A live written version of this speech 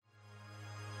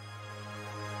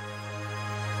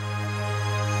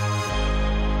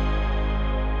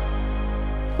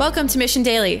Welcome to Mission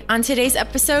Daily. On today's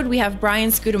episode, we have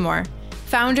Brian Scudamore,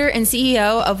 founder and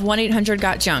CEO of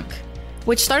 1-800-GOT-JUNK,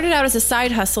 which started out as a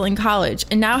side hustle in college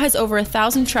and now has over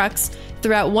 1,000 trucks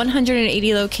throughout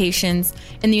 180 locations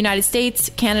in the United States,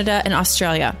 Canada, and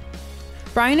Australia.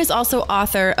 Brian is also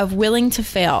author of Willing to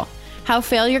Fail, How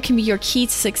Failure Can Be Your Key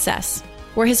to Success,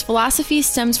 where his philosophy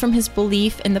stems from his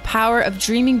belief in the power of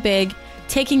dreaming big,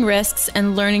 taking risks,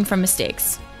 and learning from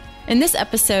mistakes. In this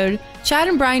episode, Chad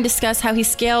and Brian discuss how he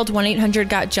scaled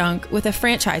 1-800-GOT-JUNK with a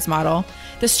franchise model,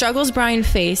 the struggles Brian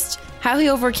faced, how he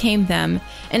overcame them,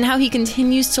 and how he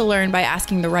continues to learn by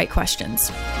asking the right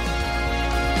questions.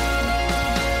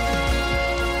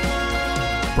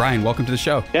 Brian, welcome to the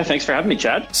show. Yeah, thanks for having me,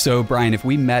 Chad. So, Brian, if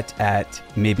we met at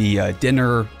maybe a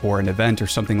dinner or an event or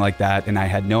something like that, and I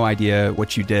had no idea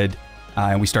what you did,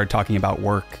 and we started talking about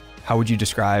work, how would you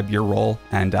describe your role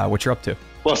and what you're up to?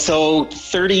 Well, so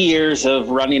 30 years of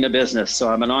running a business. So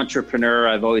I'm an entrepreneur.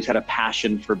 I've always had a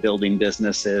passion for building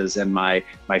businesses. And my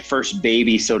first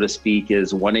baby, so to speak,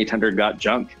 is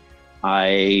 1-800-GOT-JUNK.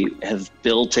 I have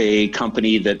built a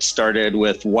company that started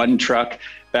with one truck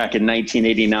back in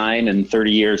 1989. And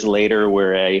 30 years later,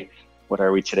 we're what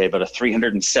are we today? About a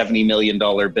 $370 million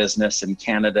business in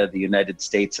Canada, the United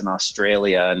States, and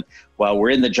Australia. And while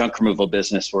we're in the junk removal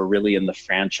business, we're really in the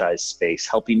franchise space,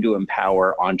 helping to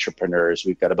empower entrepreneurs.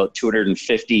 We've got about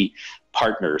 250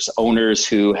 partners, owners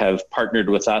who have partnered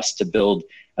with us to build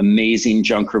amazing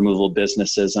junk removal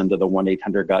businesses under the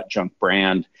 1-800-GOT-JUNK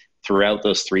brand throughout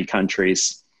those three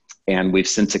countries. And we've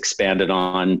since expanded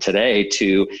on today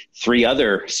to 3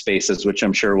 other spaces, which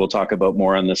I'm sure we'll talk about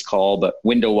more on this call, but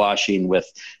window washing with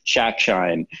Shack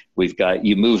Shine. We've got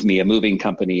You Move Me, a moving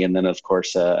company. And then, of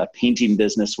course, a painting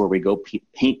business where we go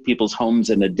paint people's homes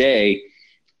in a day.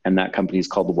 And that company is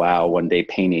called Wow, One Day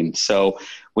Painting. So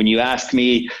when you ask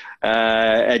me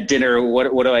at dinner,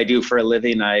 what do I do for a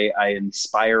living? I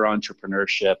inspire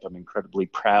entrepreneurship. I'm incredibly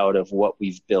proud of what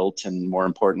we've built and, more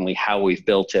importantly, how we've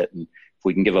built it. And if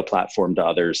we can give a platform to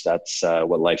others, that's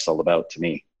what life's all about to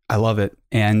me. I love it.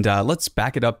 And let's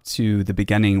back it up to the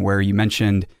beginning where you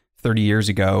mentioned 30 years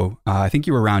ago. I think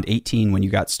you were around 18 when you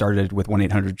got started with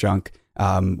 1-800-JUNK.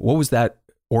 What was that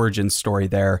origin story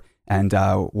there? And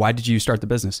why did you start the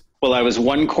business? Well, I was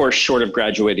one course short of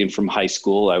graduating from high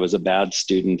school. I was a bad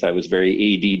student. I was very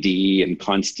ADD and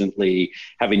constantly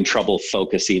having trouble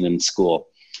focusing in school.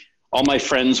 All my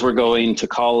friends were going to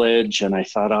college and I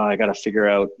thought, I got to figure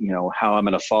out, how I'm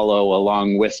going to follow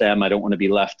along with them. I don't want to be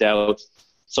left out.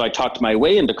 So I talked my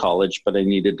way into college, but I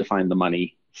needed to find the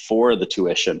money for the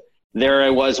tuition. There I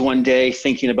was one day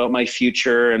thinking about my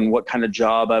future and what kind of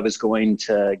job I was going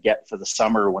to get for the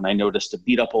summer when I noticed a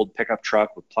beat up old pickup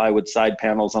truck with plywood side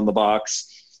panels on the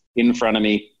box in front of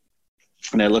me.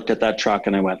 And I looked at that truck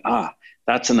and I went,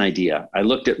 that's an idea. I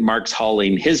looked at Mark's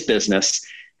hauling his business.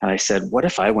 And I said, what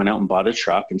if I went out and bought a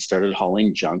truck and started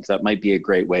hauling junk? That might be a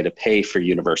great way to pay for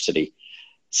university.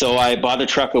 So I bought a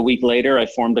truck a week later. I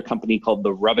formed a company called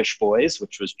the Rubbish Boys,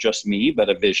 which was just me, but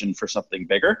a vision for something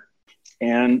bigger.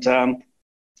 And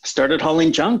started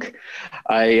hauling junk.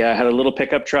 I had a little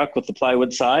pickup truck with the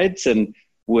plywood sides and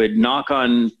would knock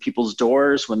on people's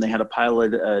doors when they had a pile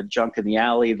of junk in the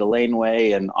alley, the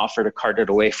laneway, and offer to cart it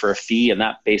away for a fee. And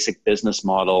that basic business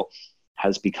model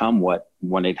has become what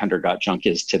 1-800-GOT-JUNK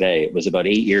is today. It was about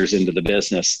 8 years into the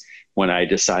business when I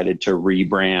decided to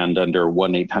rebrand under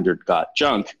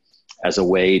 1-800-GOT-JUNK as a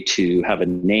way to have a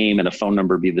name and a phone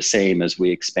number be the same as we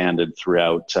expanded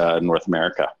throughout North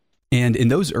America. And in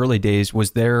those early days,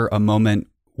 was there a moment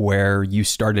where you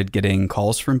started getting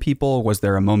calls from people? Was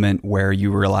there a moment where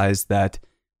you realized that,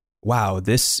 wow,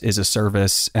 this is a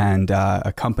service and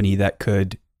a company that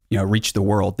could, reach the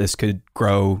world? This could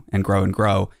grow and grow and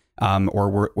grow.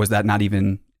 Or was that not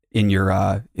even in your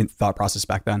thought process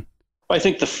back then? Well, I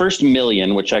think the first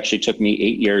million, which actually took me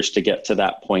 8 years to get to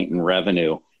that point in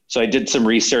revenue. So I did some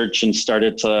research and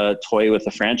started to toy with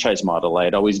the franchise model. I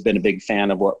had always been a big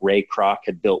fan of what Ray Kroc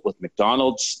had built with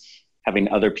McDonald's, having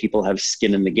other people have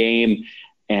skin in the game.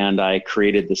 And I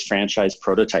created this franchise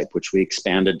prototype, which we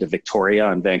expanded to Victoria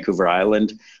on Vancouver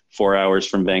Island, 4 hours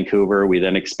from Vancouver. We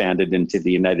then expanded into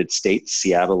the United States.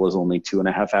 Seattle was only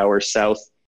 2.5 hours south.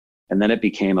 And then it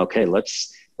became, okay,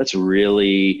 let's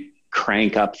really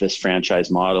crank up this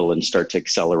franchise model and start to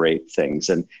accelerate things.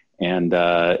 And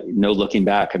no looking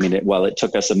back. I mean, while it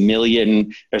took us 8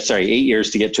 years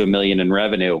to get to $1 million in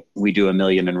revenue, we do $1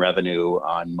 million in revenue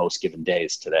on most given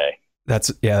days today.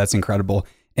 That's incredible.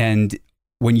 And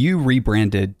when you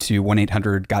rebranded to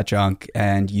 1-800-GOT-JUNK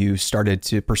and you started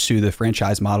to pursue the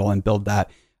franchise model and build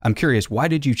that, I'm curious, why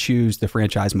did you choose the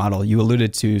franchise model? You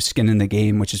alluded to skin in the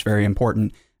game, which is very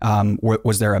important.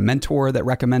 Was there a mentor that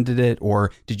recommended it,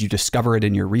 or did you discover it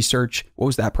in your research? What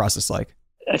was that process like?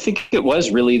 I think it was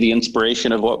really the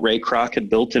inspiration of what Ray Kroc had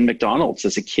built in McDonald's.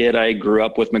 As a kid, I grew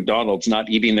up with McDonald's, not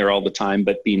eating there all the time,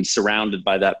 but being surrounded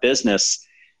by that business,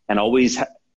 and always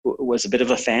was a bit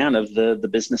of a fan of the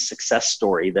business success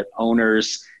story that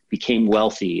owners became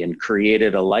wealthy and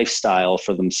created a lifestyle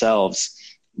for themselves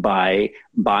by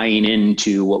buying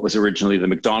into what was originally the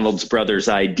McDonald's brothers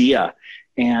idea.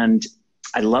 And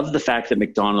I love the fact that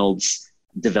McDonald's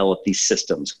developed these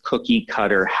systems, cookie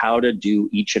cutter, how to do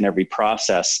each and every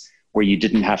process where you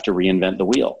didn't have to reinvent the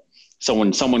wheel. So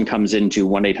when someone comes into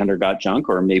 1-800-GOT-JUNK,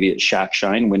 or maybe it's Shack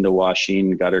Shine, window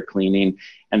washing, gutter cleaning,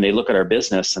 and they look at our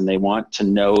business and they want to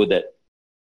know that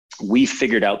we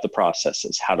figured out the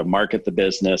processes, how to market the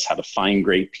business, how to find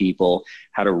great people,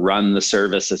 how to run the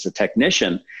service as a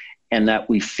technician, and that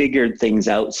we figured things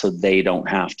out so they don't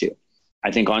have to. I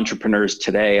think entrepreneurs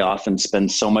today often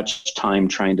spend so much time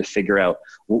trying to figure out,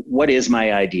 what is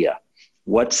my idea?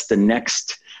 What's the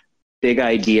next big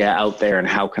idea out there, and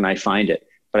how can I find it?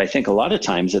 But I think a lot of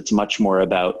times it's much more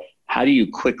about how do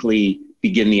you quickly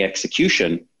begin the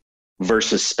execution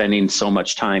versus spending so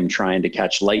much time trying to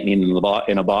catch lightning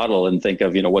in a bottle and think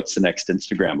of, what's the next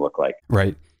Instagram look like?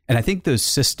 Right. And I think those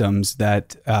systems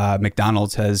that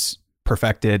McDonald's has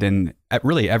perfected, and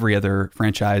really every other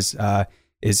franchise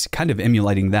is kind of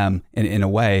emulating them in a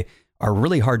way, are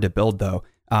really hard to build though.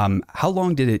 How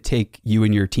long did it take you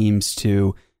and your teams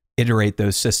to iterate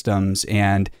those systems?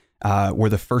 And were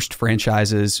the first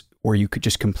franchises where you could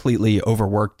just completely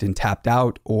overworked and tapped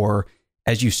out? Or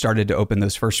as you started to open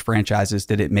those first franchises,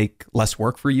 did it make less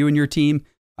work for you and your team?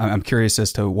 I'm curious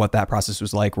as to what that process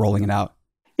was like rolling it out.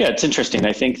 Yeah, it's interesting.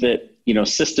 I think that,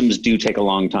 systems do take a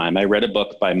long time. I read a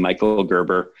book by Michael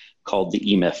Gerber called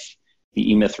The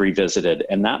E-Myth Revisited.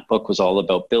 And that book was all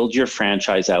about build your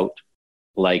business out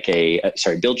like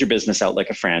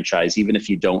a franchise, even if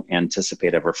you don't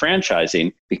anticipate ever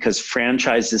franchising, because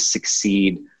franchises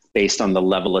succeed based on the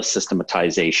level of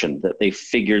systematization, that they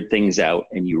figured things out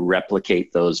and you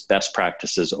replicate those best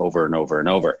practices over and over and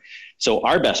over. So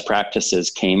our best practices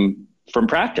came from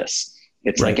practice.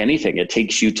 It's like anything. It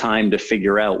takes you time to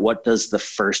figure out, what does the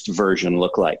first version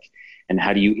look like? And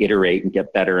how do you iterate and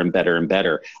get better and better and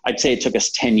better? I'd say it took us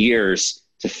 10 years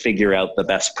to figure out the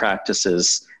best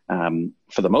practices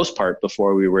for the most part,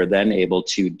 before we were then able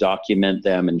to document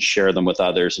them and share them with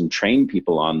others and train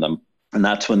people on them. And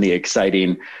that's when the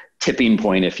exciting tipping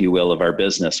point, if you will, of our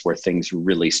business, where things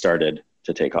really started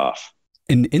to take off.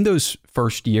 In those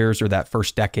first years, or that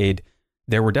first decade,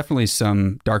 there were definitely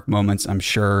some dark moments, I'm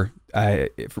sure.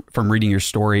 From reading your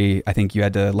story, I think you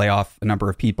had to lay off a number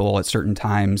of people at certain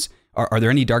times. Are there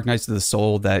any dark nights of the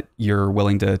soul that you're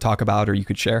willing to talk about, or you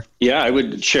could share? Yeah, I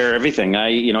would share everything.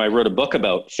 I wrote a book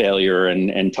about failure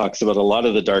and talks about a lot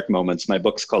of the dark moments. My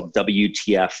book's called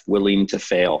WTF, Willing to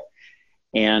Fail.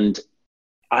 And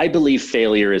I believe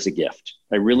failure is a gift.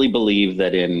 I really believe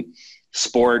that in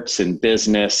sports and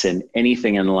business and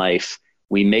anything in life,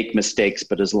 we make mistakes,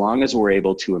 but as long as we're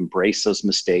able to embrace those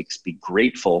mistakes, be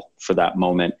grateful for that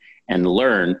moment, and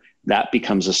learn, that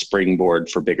becomes a springboard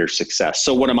for bigger success.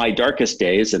 So one of my darkest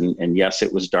days, and yes,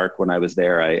 it was dark when I was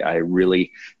there, I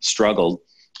really struggled,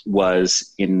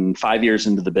 was in 5 years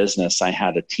into the business, I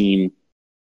had a team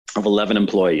of 11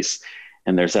 employees.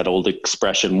 And there's that old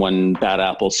expression, one bad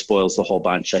apple spoils the whole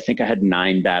bunch. I think I had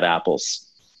 9 bad apples.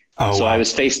 So I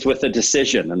was faced with a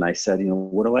decision, and I said,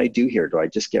 what do I do here? Do I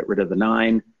just get rid of the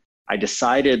 9? I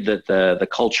decided that the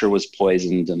culture was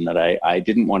poisoned, and that I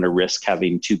didn't want to risk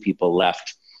having 2 people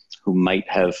left who might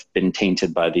have been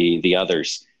tainted by the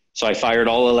others. So I fired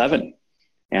all 11,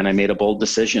 and I made a bold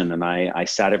decision, and I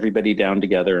sat everybody down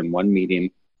together in one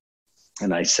meeting,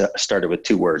 and I started with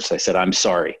 2 words. I said, I'm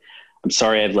sorry. I'm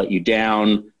sorry I've let you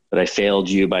down, that I failed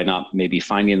you by not maybe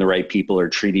finding the right people or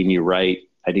treating you right.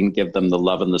 I didn't give them the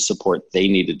love and the support they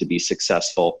needed to be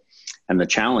successful. And the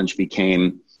challenge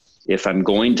became, if I'm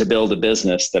going to build a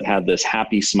business that had this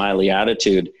happy, smiley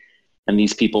attitude, and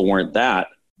these people weren't that,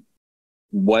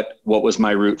 what was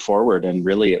my route forward? And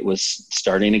really it was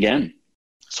starting again.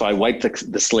 So I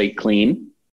wiped the slate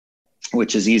clean,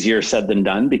 which is easier said than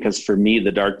done, because for me,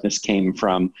 the darkness came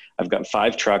from, I've got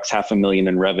 5 trucks, $500,000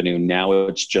 in revenue. Now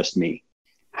it's just me.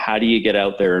 How do you get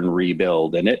out there and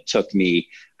rebuild? And it took me,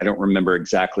 I don't remember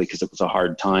exactly because it was a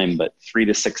hard time, but 3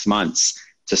 to 6 months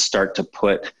to start to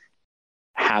put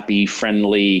happy,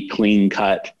 friendly,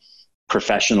 clean-cut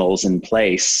professionals in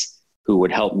place who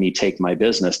would help me take my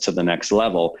business to the next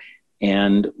level.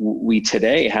 And we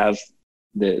today have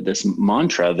this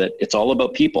mantra that it's all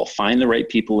about people. Find the right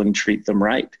people and treat them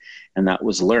right. And that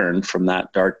was learned from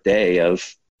that dark day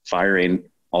of firing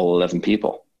all 11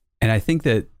 people. And I think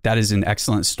that that is an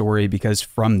excellent story, because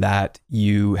from that,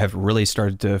 you have really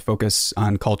started to focus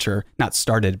on culture. Not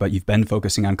started, but you've been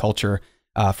focusing on culture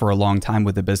for a long time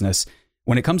with the business.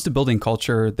 When it comes to building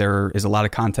culture, there is a lot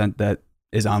of content that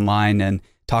is online and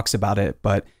talks about it.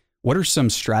 But what are some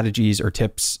strategies or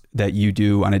tips that you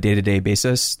do on a day-to-day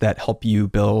basis that help you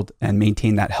build and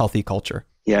maintain that healthy culture?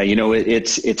 Yeah,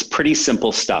 it's pretty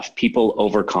simple stuff. People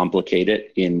overcomplicate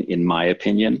it, in my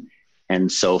opinion. And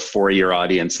so for your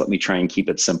audience, let me try and keep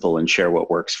it simple and share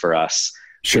what works for us.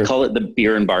 Sure. We call it the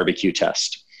beer and barbecue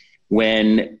test.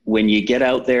 When you get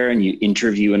out there and you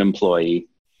interview an employee,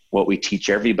 what we teach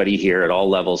everybody here at all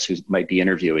levels who might be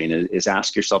interviewing is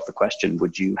ask yourself the question,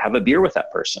 would you have a beer with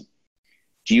that person?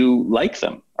 Do you like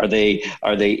them? Are they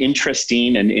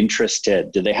interesting and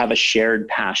interested? Do they have a shared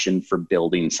passion for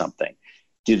building something?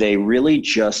 Do they really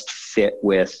just fit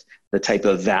with the type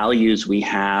of values we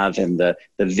have and the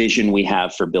vision we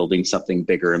have for building something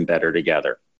bigger and better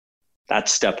together?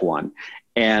 That's step one.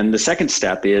 And the second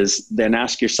step is then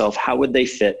ask yourself, how would they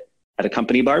fit at a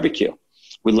company barbecue?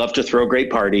 We love to throw great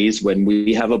parties. When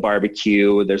we have a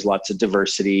barbecue, there's lots of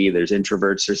diversity, there's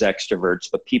introverts, there's extroverts,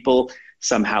 but people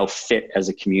somehow fit as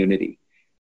a community.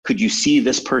 Could you see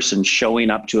this person showing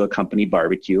up to a company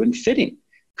barbecue and fitting?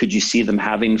 Could you see them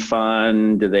having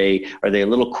fun? Are they a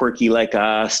little quirky like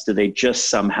us? Do they just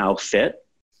somehow fit?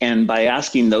 And by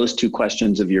asking those two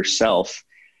questions of yourself,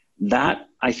 that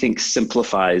I think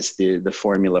simplifies the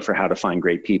formula for how to find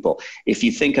great people. If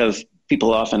you think of,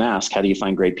 people often ask, how do you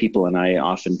find great people? And I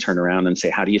often turn around and say,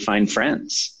 how do you find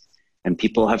friends? And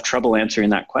people have trouble answering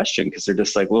that question because they're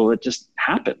just like, well, it just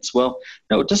happens. Well,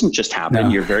 no, it doesn't just happen. No.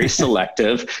 You're very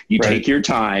selective. You right. Take your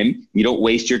time. You don't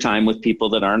waste your time with people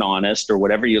that aren't honest or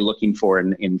whatever you're looking for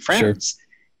in friends.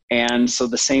 Sure. And so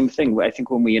the same thing, I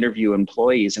think when we interview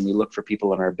employees and we look for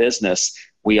people in our business,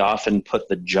 we often put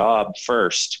the job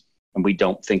first and we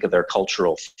don't think of their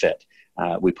cultural fit.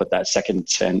 We put that second,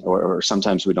 or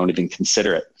sometimes we don't even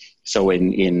consider it. So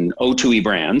in O2E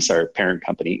Brands, our parent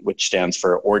company, which stands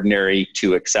for Ordinary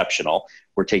to Exceptional,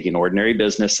 we're taking ordinary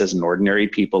businesses and ordinary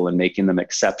people and making them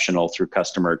exceptional through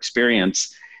customer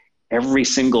experience. Every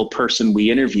single person we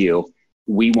interview,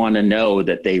 we want to know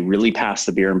that they really pass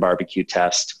the beer and barbecue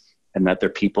test and that they're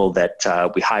people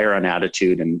that we hire on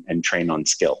attitude and train on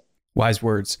skill. Wise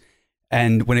words.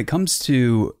 And when it comes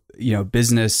to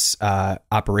business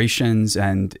operations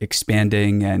and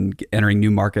expanding and entering new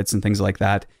markets and things like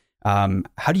that,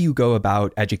 how do you go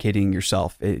about educating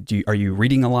yourself? Are you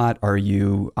reading a lot? Are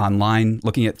you online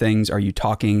looking at things? Are you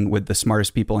talking with the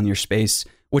smartest people in your space?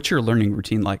 What's your learning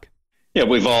routine like? Yeah,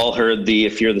 we've all heard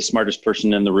if you're the smartest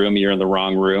person in the room, you're in the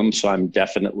wrong room. So I'm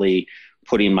definitely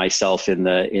putting myself in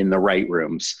the right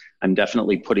rooms. I'm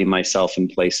definitely putting myself in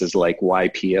places like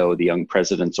YPO, the Young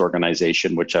Presidents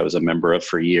Organization, which I was a member of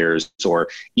for years, or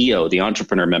EO, the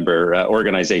Entrepreneur Member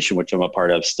Organization, which I'm a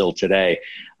part of still today.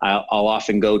 I'll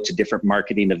often go to different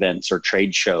marketing events or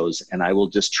trade shows, and I will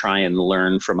just try and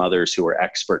learn from others who are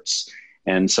experts.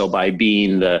 And so by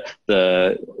being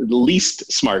the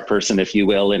least smart person, if you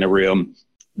will, in a room,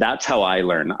 that's how I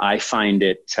learn. I find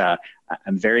it,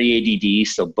 I'm very ADD,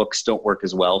 so books don't work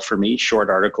as well for me. Short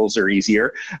articles are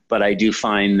easier, but I do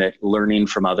find that learning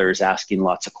from others, asking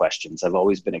lots of questions. I've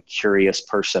always been a curious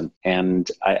person, and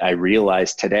I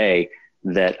realize today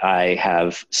that I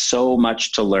have so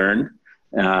much to learn,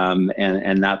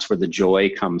 and that's where the joy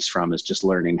comes from, is just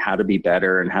learning how to be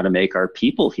better and how to make our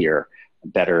people here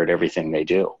better at everything they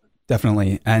do.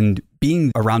 Definitely. And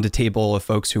being around a table of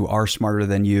folks who are smarter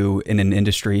than you in an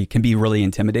industry can be really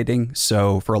intimidating.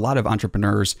 So for a lot of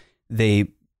entrepreneurs, they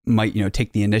might,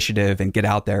 take the initiative and get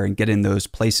out there and get in those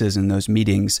places and those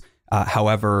meetings.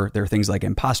 However, there are things like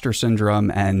imposter syndrome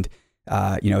and,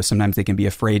 sometimes they can be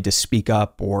afraid to speak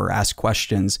up or ask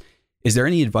questions. Is there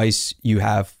any advice you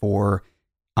have for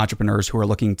entrepreneurs who are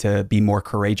looking to be more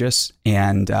courageous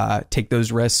and take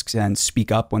those risks and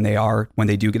speak up when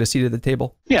they do get a seat at the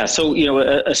table? Yeah. So,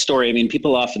 a story, I mean,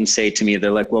 people often say to me, they're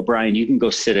like, well, Brian, you can go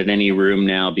sit at any room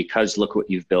now because look what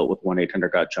you've built with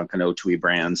 1-800-GOT-JUNK and O2E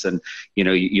Brands. And,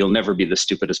 you'll never be the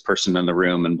stupidest person in the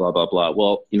room and blah, blah, blah.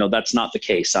 Well, that's not the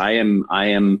case. I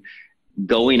am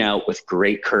going out with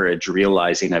great courage,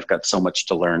 realizing I've got so much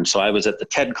to learn. So I was at the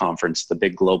TED conference, the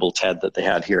big global TED that they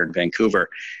had here in Vancouver,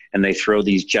 and they throw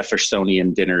these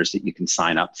Jeffersonian dinners that you can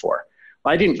sign up for.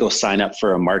 Well, I didn't go sign up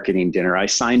for a marketing dinner. I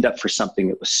signed up for something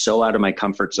that was so out of my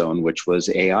comfort zone, which was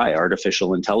AI,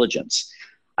 artificial intelligence.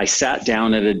 I sat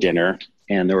down at a dinner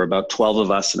And there were about 12 of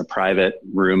us in a private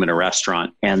room in a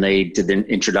restaurant, and they did the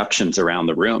introductions around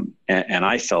the room. And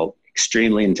I felt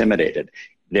extremely intimidated.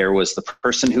 There was the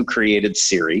person who created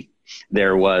Siri.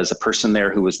 There was a person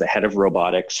there who was the head of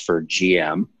robotics for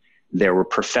GM. There were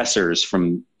professors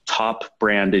from top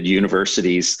branded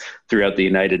universities throughout the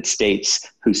United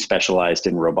States who specialized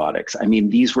in robotics. I mean,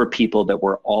 these were people that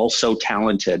were all so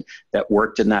talented that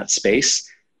worked in that space.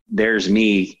 There's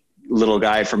me, little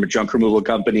guy from a junk removal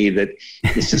company that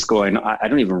is just going, I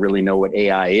don't even really know what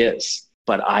AI is,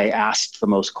 but I asked the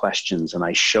most questions and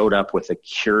I showed up with a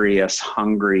curious,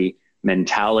 hungry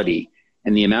mentality.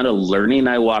 And the amount of learning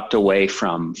I walked away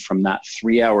from that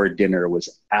 3-hour dinner was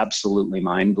absolutely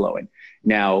mind-blowing.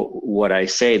 Now, what I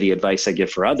say, the advice I give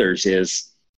for others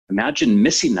is imagine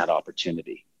missing that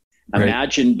opportunity. Right.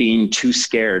 Imagine being too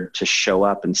scared to show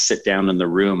up and sit down in the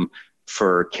room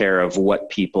for care of what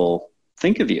people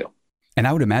think of you. And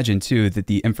I would imagine too that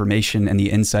the information and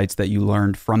the insights that you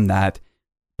learned from that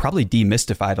probably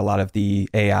demystified a lot of the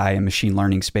AI and machine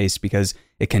learning space, because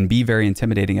it can be very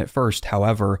intimidating at first.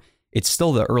 However, it's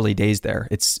still the early days there.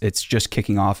 It's just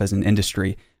kicking off as an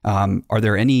industry. Are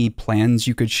there any plans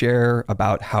you could share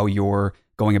about how you're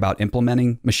going about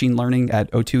implementing machine learning at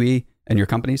O2E and your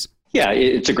companies? Yeah,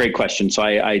 it's a great question. So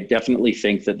I definitely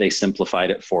think that they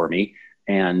simplified it for me.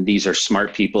 And these are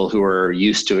smart people who are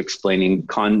used to explaining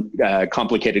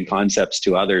complicated concepts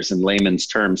to others in layman's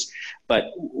terms. But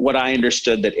what I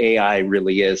understood that AI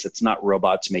really is, it's not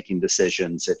robots making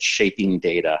decisions, it's shaping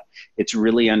data. It's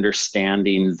really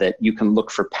understanding that you can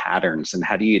look for patterns, and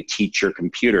how do you teach your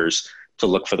computers to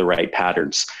look for the right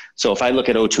patterns? So if I look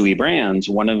at O2E Brands,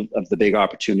 one of the big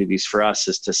opportunities for us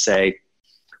is to say,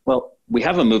 well, we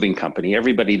have a moving company.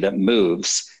 Everybody that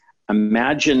moves,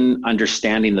 imagine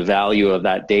understanding the value of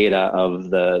that data, of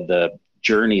the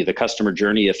journey, the customer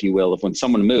journey, if you will, of when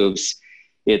someone moves,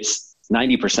 it's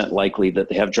 90% likely that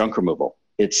they have junk removal.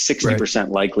 It's 60%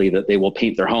 likely that they will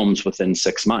paint their homes within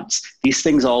 6 months. These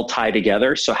things all tie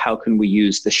together. So how can we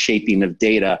use the shaping of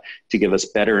data to give us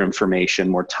better information,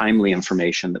 more timely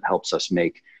information that helps us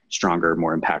make stronger,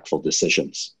 more impactful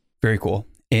decisions? Very cool.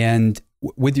 And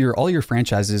with all your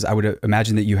franchises, I would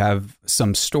imagine that you have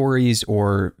some stories,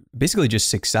 or basically just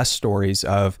success stories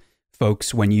of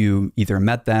folks when you either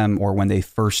met them or when they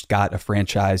first got a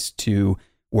franchise to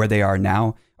where they are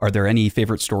now. Are there any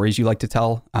favorite stories you like to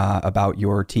tell about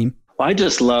your team? Well, I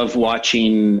just love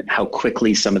watching how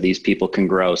quickly some of these people can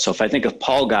grow. So if I think of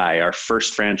Paul Guy, our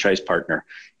first franchise partner,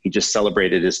 he just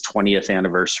celebrated his 20th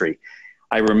anniversary.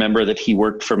 I remember that he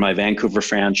worked for my Vancouver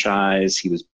franchise. He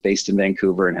was based in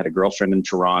Vancouver and had a girlfriend in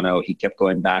Toronto. He kept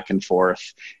going back and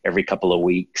forth every couple of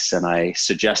weeks. And I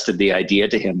suggested the idea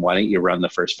to him, why don't you run the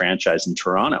first franchise in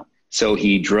Toronto? So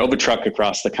he drove a truck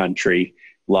across the country,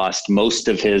 lost most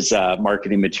of his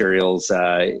marketing materials,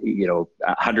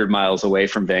 100 miles away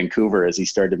from Vancouver as he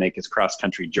started to make his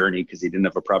cross-country journey because he didn't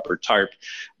have a proper tarp.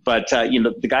 But,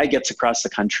 the guy gets across the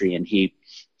country and he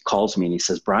calls me and he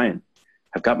says, Brian,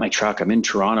 I've got my truck. I'm in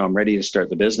Toronto. I'm ready to start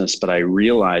the business, but I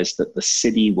realized that the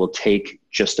city will take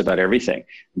just about everything.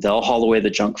 They'll haul away the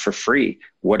junk for free.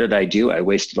 What did I do? I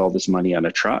wasted all this money on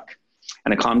a truck.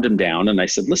 And I calmed him down and I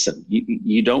said, listen,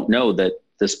 you don't know that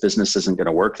this business isn't going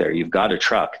to work there. You've got a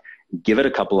truck. Give it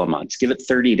a couple of months. Give it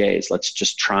 30 days. Let's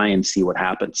just try and see what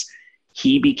happens.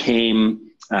 He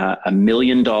became a $1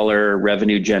 million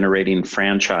revenue generating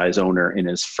franchise owner in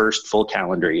his first full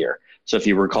calendar year. So if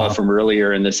you recall from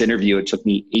earlier in this interview, it took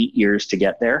me 8 years to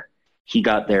get there. He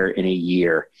got there in a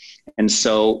year. And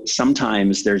so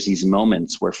sometimes there's these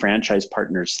moments where franchise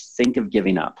partners think of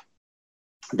giving up.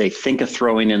 They think of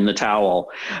throwing in the towel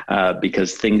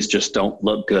because things just don't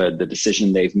look good, the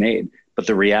decision they've made. But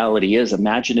the reality is,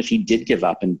 imagine if he did give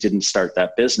up and didn't start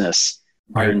that business,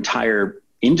 our entire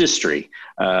industry,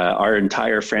 our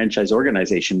entire franchise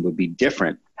organization would be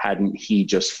different hadn't he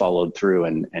just followed through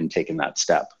and taken that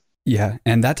step. Yeah,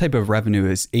 and that type of revenue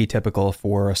is atypical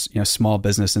for a small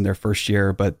business in their first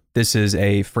year, but this is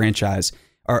a franchise.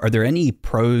 Are there any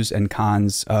pros and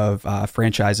cons of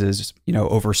franchises,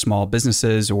 over small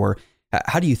businesses, or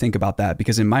how do you think about that?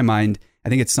 Because in my mind, I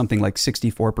think it's something like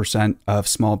 64% of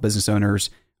small business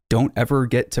owners don't ever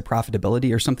get to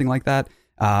profitability or something like that.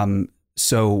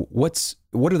 So what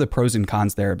are the pros and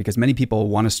cons there? Because many people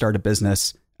want to start a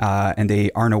business and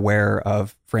they aren't aware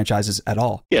of franchises at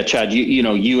all. Yeah, Chad,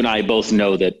 you and I both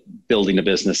know that building a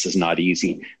business is not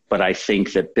easy, but I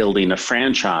think that building a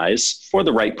franchise for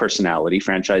the right personality,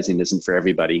 franchising isn't for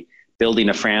everybody. Building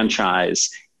a franchise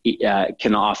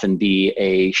can often be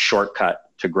a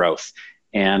shortcut to growth.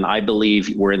 And I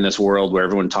believe we're in this world where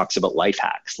everyone talks about life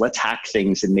hacks. Let's hack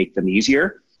things and make them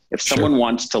easier. If someone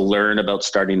wants to learn about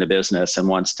starting a business and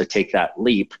wants to take that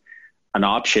leap, an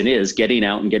option is getting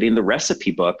out and getting the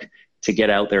recipe book to get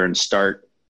out there and start,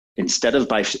 instead of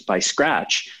by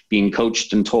scratch, being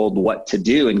coached and told what to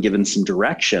do and given some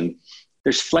direction.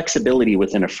 There's flexibility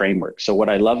within a framework. So what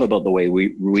I love about the way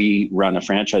we run a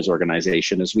franchise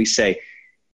organization is we say,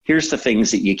 here's the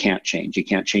things that you can't change. You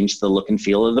can't change the look and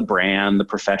feel of the brand, the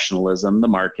professionalism, the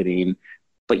marketing,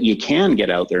 but you can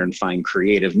get out there and find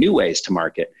creative new ways to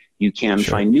market. You can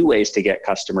find new ways to get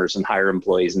customers and hire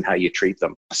employees and how you treat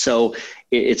them. So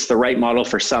it's the right model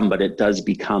for some, but it does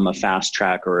become a fast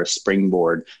track or a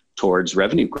springboard towards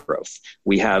revenue growth.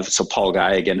 We have, so Paul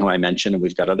Guy, again, who I mentioned, and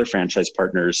we've got other franchise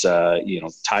partners,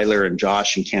 Tyler and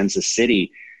Josh in Kansas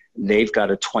City. They've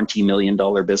got a $20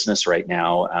 million business right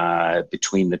now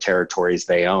between the territories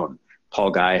they own. Paul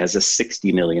Guy has a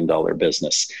 $60 million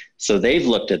business. So they've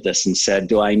looked at this and said,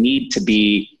 do I need to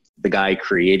be the guy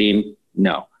creating?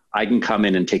 No. I can come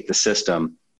in and take the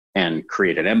system and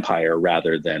create an empire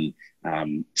rather than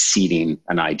seeding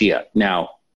an idea.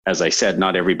 Now, as I said,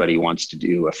 not everybody wants to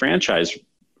do a franchise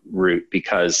route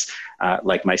because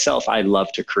like myself, I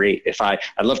love to create. I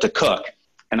love to cook,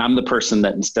 and I'm the person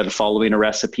that instead of following a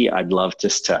recipe, I'd love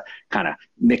just to kind of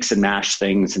mix and mash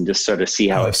things and just sort of see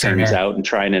how it turns out and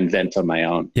try and invent on my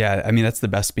own. Yeah, I mean, that's the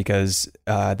best because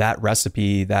that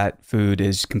recipe, that food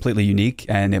is completely unique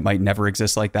and it might never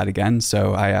exist like that again.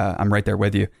 So I'm right there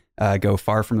with you. Go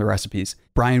far from the recipes.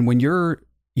 Brian, when you're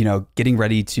getting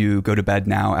ready to go to bed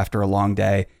now after a long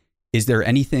day, is there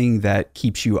anything that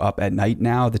keeps you up at night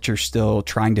now that you're still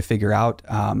trying to figure out?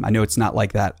 I know it's not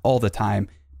like that all the time,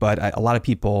 but a lot of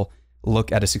people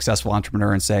look at a successful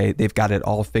entrepreneur and say they've got it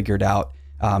all figured out.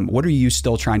 What are you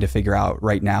still trying to figure out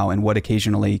right now, and what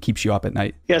occasionally keeps you up at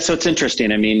night? Yeah, so it's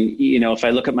interesting. I mean, if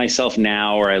I look at myself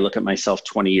now or I look at myself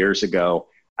 20 years ago,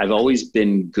 I've always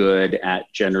been good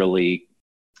at generally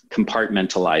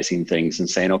compartmentalizing things and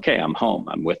saying, okay, I'm home,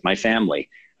 I'm with my family.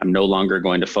 I'm no longer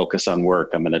going to focus on work.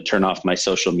 I'm going to turn off my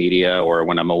social media, or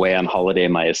when I'm away on holiday,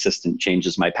 my assistant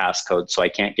changes my passcode so I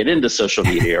can't get into social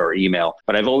media or email.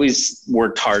 But I've always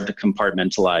worked hard to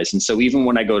compartmentalize. And so even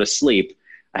when I go to sleep,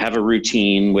 I have a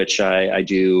routine, which I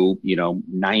do,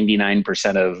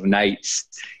 99% of nights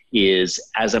is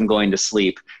as I'm going to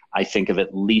sleep, I think of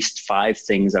at least 5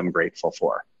 things I'm grateful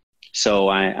for. So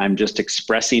I'm just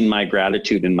expressing my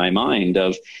gratitude in my mind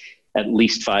of at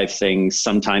least 5 things.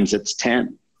 Sometimes it's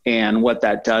 10. And what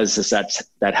that does is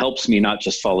that helps me not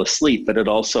just fall asleep, but it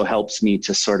also helps me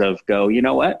to sort of go, you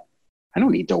know what? I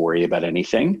don't need to worry about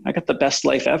anything. I got the best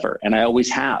life ever, and I always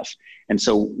have. And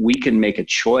so we can make a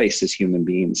choice as human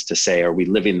beings to say, are we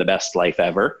living the best life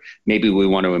ever? Maybe we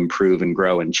want to improve and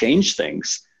grow and change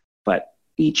things, but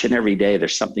each and every day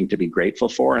there's something to be grateful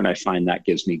for. And I find that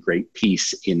gives me great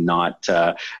peace in not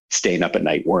staying up at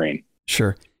night worrying.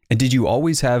 Sure. And did you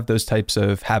always have those types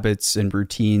of habits and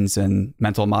routines and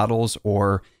mental models,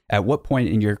 or at what point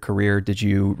in your career did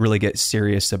you really get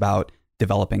serious about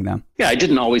developing them? Yeah, I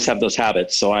didn't always have those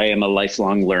habits. So I am a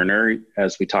lifelong learner.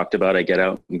 As we talked about, I get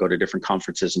out and go to different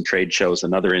conferences and trade shows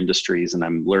and other industries, and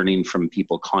I'm learning from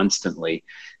people constantly.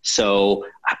 So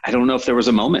I don't know if there was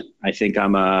a moment. I think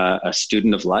I'm a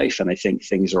student of life, and I think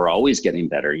things are always getting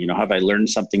better. Have I learned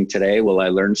something today? Will I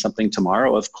learn something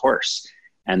tomorrow? Of course.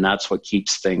 And that's what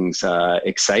keeps things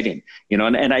exciting,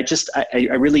 and I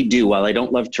really do. While I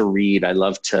don't love to read, I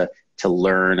love to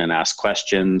learn and ask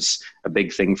questions. A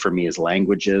big thing for me is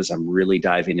languages. I'm really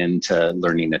diving into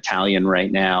learning Italian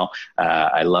right now.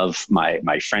 I love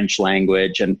my French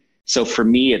language. And so for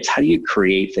me, it's how do you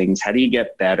create things? How do you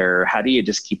get better? How do you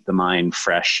just keep the mind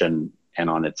fresh and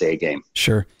on its A game?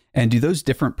 Sure. And do those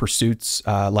different pursuits,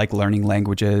 like learning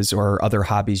languages or other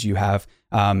hobbies you have,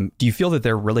 do you feel that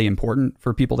they're really important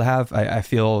for people to have? I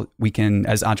feel we can,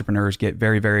 as entrepreneurs, get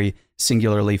very, very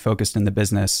singularly focused in the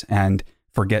business and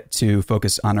forget to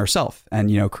focus on ourselves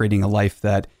and, creating a life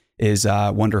that is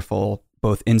wonderful,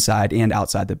 both inside and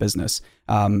outside the business.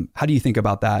 How do you think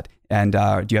about that? And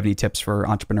do you have any tips for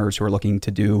entrepreneurs who are looking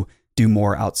to do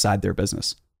more outside their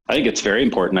business? I think it's very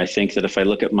important. I think that if I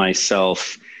look at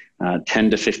myself 10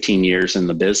 to 15 years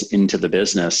into the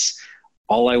business,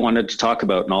 all I wanted to talk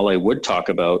about and all I would talk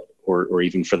about, or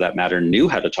even for that matter, knew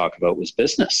how to talk about, was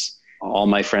business. All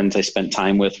my friends I spent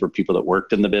time with were people that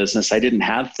worked in the business. I didn't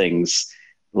have things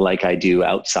like I do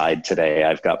outside today.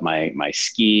 I've got my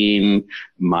skiing,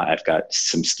 I've got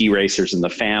some ski racers in the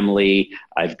family.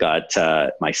 I've got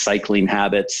my cycling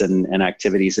habits and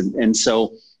activities. And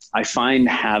so I find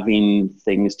having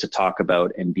things to talk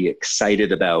about and be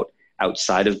excited about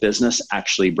outside of business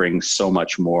actually brings so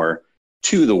much more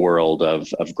to the world of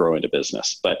growing a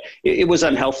business. But it was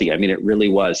unhealthy. I mean, it really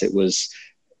was. It was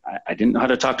I didn't know how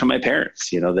to talk to my parents.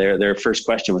 Their first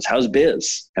question was, how's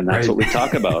biz? And that's what we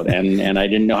talk about. And I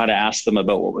didn't know how to ask them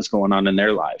about what was going on in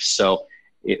their lives. So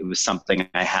it was something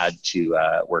I had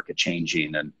to work at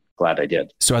changing, and glad I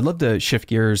did. So I'd love to shift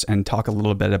gears and talk a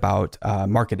little bit about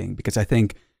marketing, because I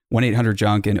think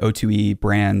 1-800-JUNK and O2E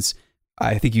brands,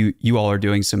 I think you all are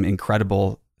doing some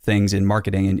incredible things in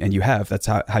marketing, and you have. That's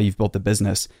how you've built the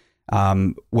business.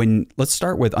 Let's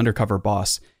start with Undercover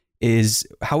Boss.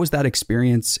 How was that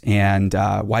experience, and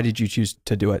why did you choose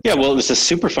to do it? Yeah, well, it was a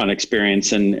super fun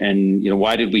experience, and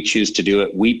why did we choose to do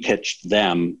it? We pitched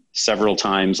them several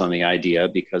times on the idea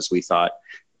because we thought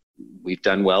we've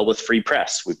done well with free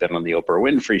press. We've been on the Oprah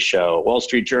Winfrey Show, Wall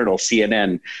Street Journal,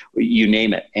 CNN, you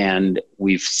name it, and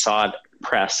we've sought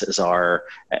press as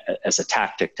a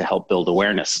tactic to help build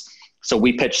awareness. So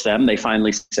we pitched them. They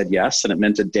finally said yes, and it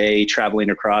meant a week traveling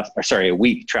across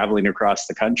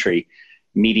the country,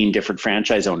 meeting different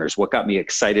franchise owners. What got me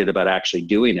excited about actually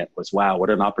doing it was, wow, what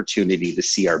an opportunity to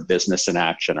see our business in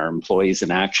action, our employees in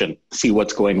action, see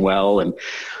what's going well and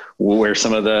where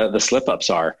some of the slip-ups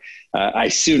are. I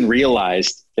soon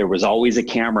realized there was always a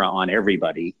camera on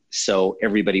everybody, so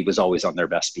everybody was always on their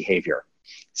best behavior.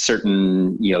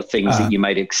 Certain things that you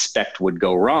might expect would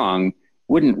go wrong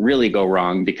wouldn't really go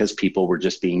wrong because people were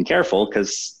just being careful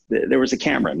because there was a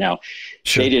camera. Now,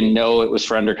 They didn't know it was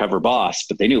for Undercover Boss,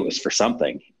 but they knew it was for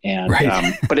something. And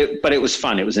right. But it was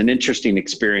fun. It was an interesting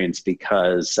experience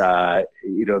because I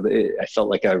felt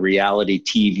like a reality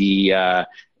TV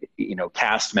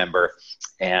cast member.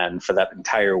 And for that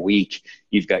entire week,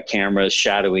 you've got cameras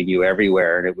shadowing you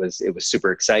everywhere. And it was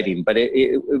super exciting, but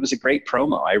it was a great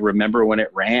promo. I remember when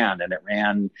it ran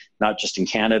not just in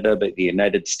Canada, but the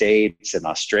United States and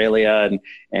Australia.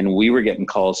 And we were getting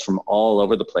calls from all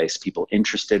over the place, people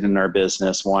interested in our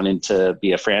business, wanting to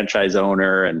be a franchise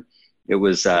owner. And it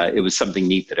was something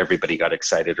neat that everybody got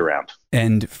excited around.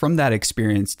 And from that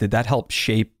experience, did that help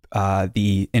shape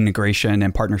the integration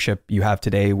and partnership you have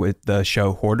today with the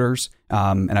show Hoarders?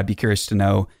 And I'd be curious to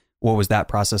know, what was that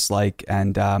process like?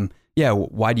 And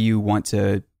why do you want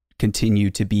to continue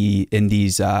to be in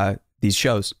these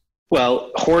shows?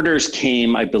 Well, Hoarders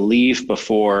came, I believe,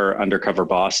 before Undercover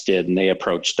Boss did, and they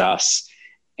approached us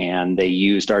and they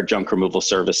used our junk removal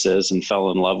services and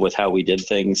fell in love with how we did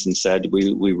things and said,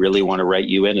 we really want to write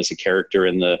you in as a character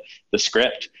in the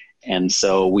script. And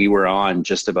so we were on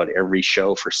just about every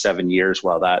show for 7 years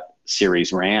while that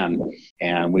series ran,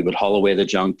 and we would haul away the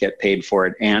junk, get paid for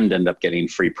it, and end up getting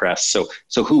free press.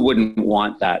 So who wouldn't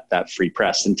want that free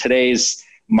press? In today's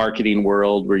marketing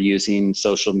world, we're using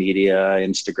social media,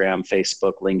 Instagram,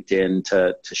 Facebook, LinkedIn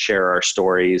to share our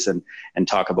stories and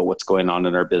talk about what's going on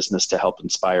in our business to help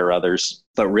inspire others.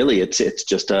 But really, it's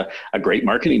just a great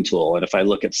marketing tool. And if I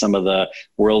look at some of the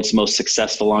world's most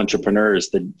successful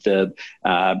entrepreneurs, the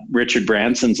Richard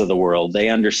Bransons of the world, they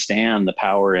understand the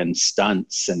power in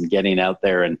stunts and getting out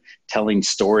there and telling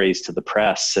stories to the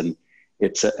press. And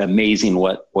it's amazing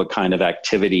what kind of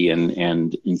activity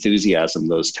and enthusiasm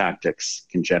those tactics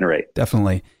can generate.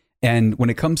 Definitely. And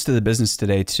when it comes to the business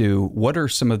today too, what are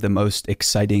some of the most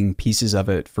exciting pieces of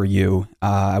it for you?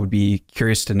 I would be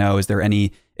curious to know, is there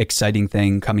any exciting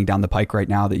thing coming down the pike right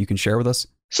now that you can share with us?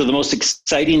 So the most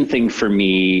exciting thing for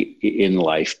me in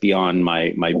life, beyond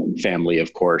my family,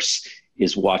 of course,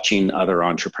 is watching other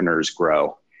entrepreneurs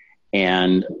grow.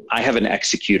 And I have an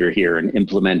executor here, an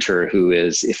implementer who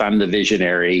is, if I'm the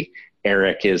visionary,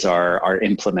 Eric is our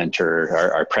implementer,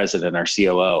 our president, our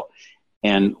COO.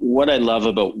 And what I love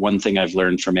about one thing I've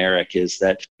learned from Eric is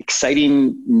that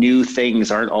exciting new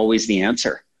things aren't always the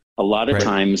answer. A lot of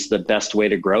times the best way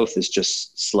to growth is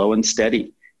just slow and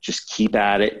steady. Just keep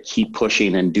at it, keep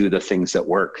pushing, and do the things that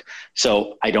work.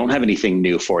 So I don't have anything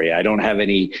new for you. I don't have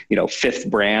any,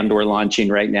 fifth brand we're launching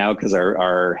right now because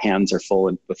our hands are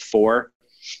full with 4.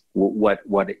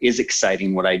 What is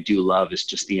exciting, what I do love, is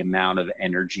just the amount of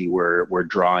energy we're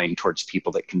drawing towards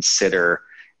people that consider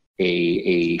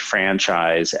a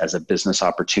franchise as a business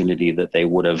opportunity that they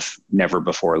would have never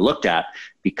before looked at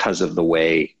because of the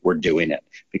way we're doing it,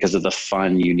 because of the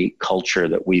fun, unique culture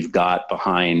that we've got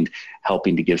behind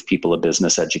helping to give people a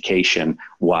business education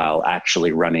while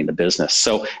actually running the business.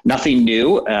 So nothing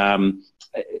new.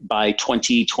 By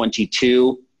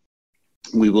 2022,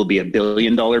 we will be $1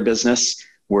 billion business.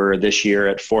 We're this year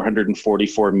at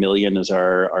 444 million is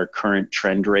our current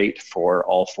trend rate for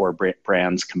all 4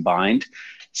 brands combined.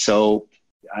 So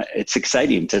it's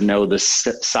exciting to know the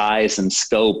size and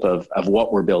scope of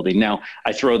what we're building. Now,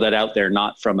 I throw that out there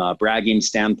not from a bragging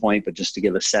standpoint, but just to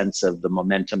give a sense of the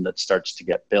momentum that starts to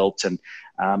get built. And,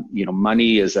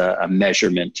 money is a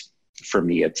measurement for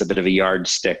me. It's a bit of a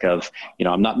yardstick of,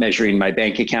 I'm not measuring my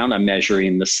bank account. I'm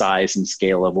measuring the size and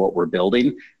scale of what we're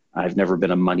building. I've never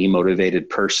been a money motivated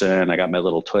person. I got my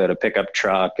little Toyota pickup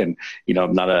truck and,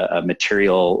 I'm not a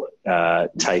material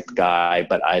type guy,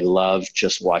 but I love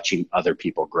just watching other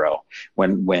people grow.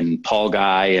 When Paul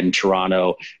Guy in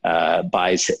Toronto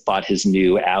bought his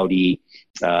new Audi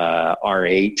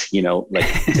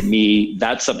R8, to me,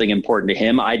 that's something important to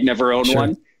him. I'd never owned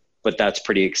one, but that's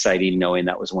pretty exciting knowing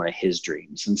that was one of his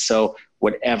dreams. And so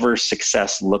whatever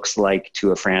success looks like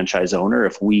to a franchise owner,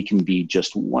 if we can be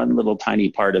just one little tiny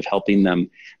part of helping them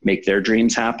make their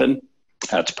dreams happen,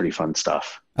 that's pretty fun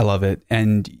stuff. I love it.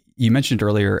 And you mentioned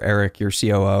earlier, Eric, your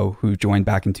COO, who joined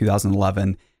back in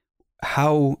 2011.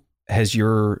 How has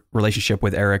your relationship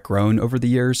with Eric grown over the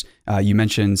years? You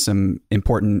mentioned some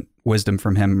important wisdom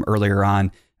from him earlier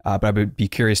on, but I would be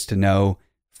curious to know,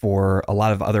 for a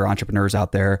lot of other entrepreneurs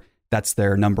out there, that's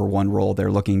their number one role they're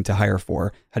looking to hire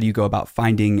for. How do you go about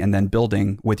finding and then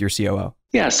building with your COO?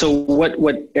 Yeah. So what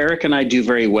Eric and I do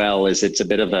very well is it's a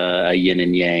bit of a yin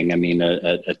and yang. I mean,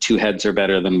 a two heads are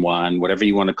better than one, whatever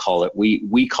you want to call it.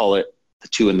 We call it the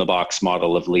two in the box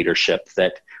model of leadership,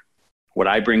 that what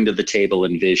I bring to the table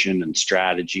in vision and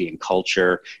strategy and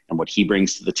culture, and what he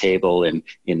brings to the table in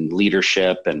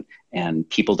leadership and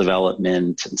people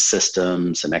development and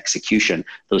systems and execution,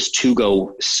 those two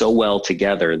go so well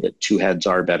together that two heads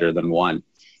are better than one.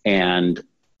 And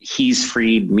he's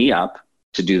freed me up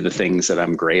to do the things that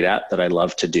I'm great at, that I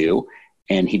love to do.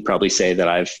 And he'd probably say that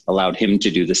I've allowed him to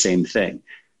do the same thing.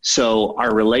 So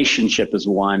our relationship is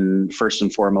one, first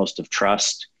and foremost, of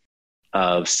trust,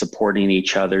 of supporting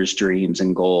each other's dreams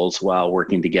and goals while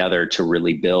working together to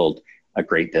really build a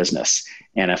great business.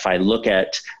 And if I look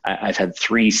at, I've had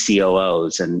 3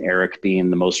 COOs, and Eric being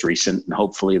the most recent and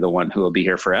hopefully the one who will be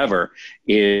here forever,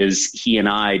 is he and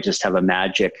I just have a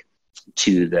magic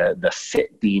to the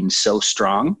fit being so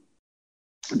strong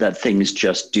that things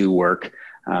just do work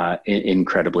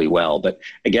incredibly well. But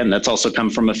again, that's also come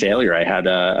from a failure. I had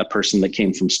a person that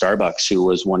came from Starbucks who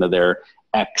was one of their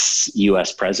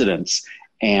ex-US presidents,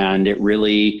 and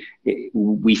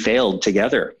we failed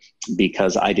together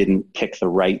because I didn't pick the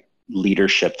right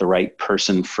leadership, the right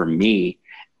person for me.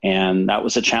 And that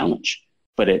was a challenge,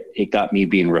 but it got me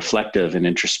being reflective and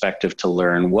introspective to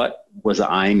learn, what was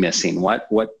I missing?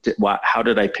 How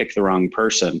did I pick the wrong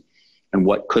person? And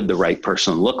what could the right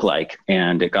person look like?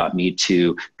 And it got me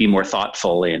to be more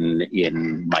thoughtful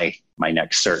in my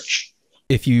next search.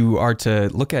 If you are to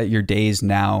look at your days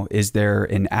now, is there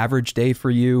an average day for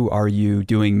you? Are you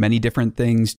doing many different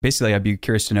things? Basically, I'd be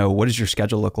curious to know, what does your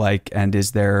schedule look like? And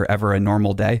is there ever a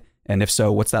normal day? And if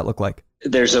so, what's that look like?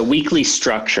 There's a weekly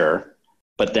structure,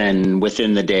 but then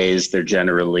within the days, they're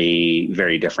generally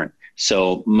very different.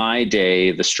 So my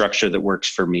day, the structure that works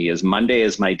for me is Monday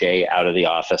is my day out of the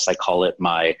office. I call it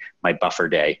my buffer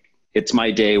day. It's my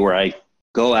day where I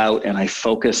go out and I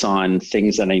focus on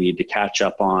things that I need to catch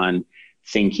up on,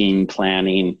 thinking,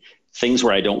 planning, things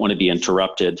where I don't want to be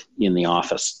interrupted in the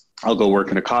office. I'll go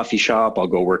work in a coffee shop. I'll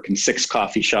go work in 6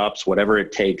 coffee shops, whatever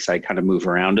it takes. I kind of move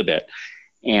around a bit.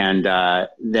 And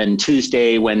then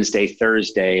Tuesday, Wednesday,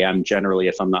 Thursday, I'm generally,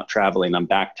 if I'm not traveling, I'm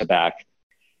back to back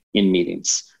in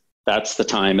meetings. That's the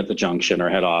time at the junction or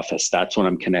head office. That's when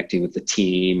I'm connecting with the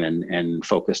team and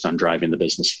focused on driving the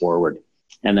business forward.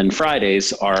 And then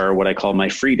Fridays are what I call my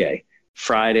free day.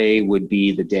 Friday would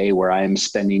be the day where I'm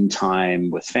spending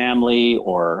time with family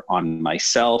or on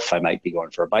myself. I might be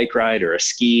going for a bike ride or a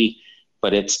ski,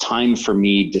 but it's time for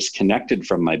me disconnected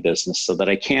from my business so that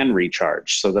I can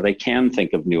recharge, so that I can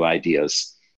think of new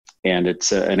ideas. And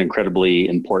it's an incredibly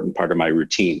important part of my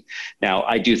routine. Now,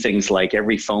 I do things like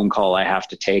every phone call I have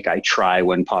to take, I try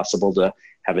when possible to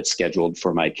have it scheduled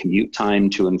for my commute time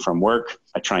to and from work.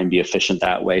 I try and be efficient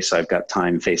that way, so I've got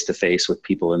time face-to-face with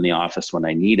people in the office when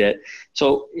I need it.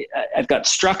 So I've got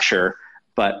structure,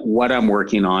 but what I'm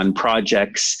working on,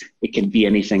 projects, it can be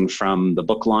anything from the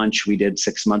book launch we did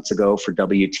 6 months ago for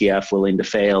WTF, Willing to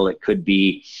Fail. It could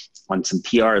be on some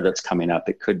PR that's coming up.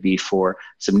 It could be for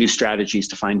some new strategies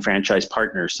to find franchise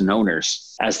partners and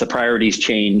owners. As the priorities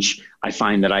change, I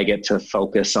find that I get to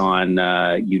focus on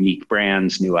unique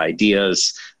brands, new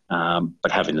ideas,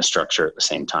 but having the structure at the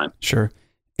same time. Sure.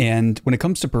 And when it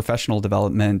comes to professional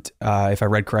development, if I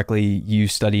read correctly, you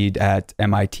studied at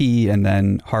MIT and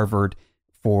then Harvard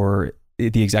for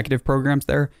the executive programs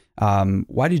there.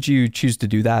 Why did you choose to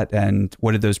do that? And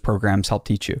what did those programs help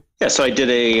teach you? Yeah, so I did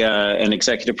an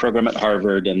executive program at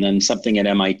Harvard and then something at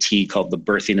MIT called the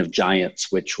Birthing of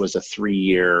Giants, which was a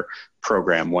 3-year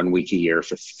program, 1 week a year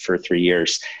for 3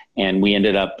 years. And we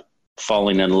ended up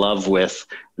falling in love with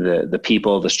the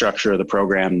people, the structure of the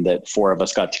program, that four of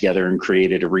us got together and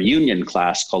created a reunion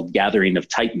class called Gathering of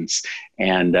Titans.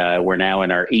 And we're now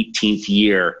in our 18th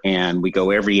year, and we go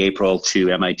every April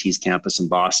to MIT's campus in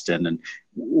Boston. And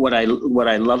what I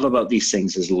love about these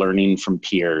things is learning from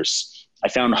peers. I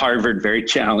found Harvard very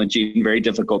challenging, very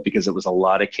difficult, because it was a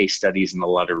lot of case studies and a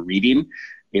lot of reading.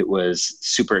 It was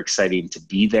super exciting to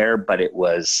be there, but it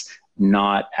was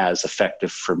not as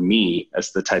effective for me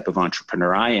as the type of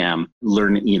entrepreneur I am.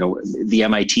 Learning, the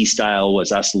MIT style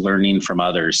was us learning from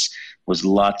others, was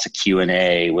lots of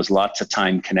Q&A, was lots of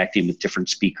time connecting with different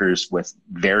speakers with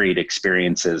varied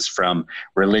experiences, from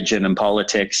religion and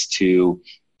politics to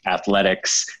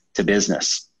athletics to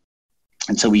business.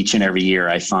 And so each and every year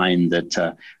I find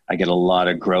that I get a lot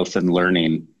of growth and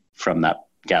learning from that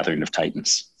Gathering of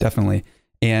Titans. Definitely.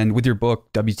 And with your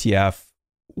book, WTF,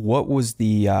 what was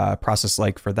the process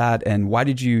like for that? And why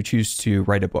did you choose to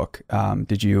write a book?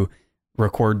 Did you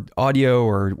record audio,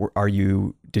 or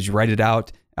did you write it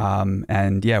out?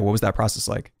 And what was that process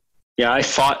like? Yeah, I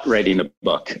fought writing a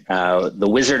book. The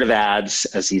Wizard of Ads,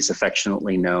 as he's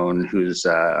affectionately known, who's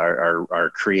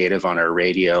our creative on our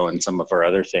radio and some of our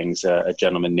other things, a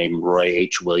gentleman named Roy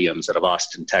H. Williams out of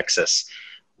Austin, Texas.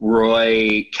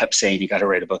 Roy kept saying, you got to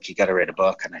write a book, you got to write a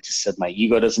book. And I just said, my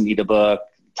ego doesn't need a book.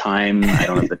 I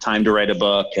don't have the time to write a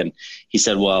book. And he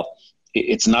said, well,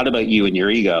 it's not about you and your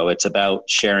ego. It's about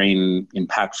sharing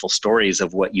impactful stories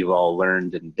of what you've all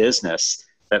learned in business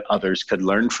that others could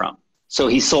learn from. So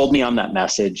he sold me on that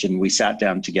message, and we sat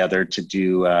down together to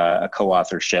do a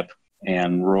co-authorship.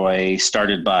 And Roy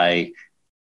started by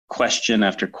question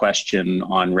after question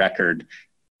on record,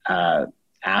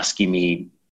 asking me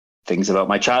things about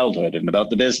my childhood and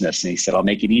about the business. And he said, I'll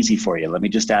make it easy for you. Let me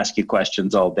just ask you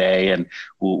questions all day. And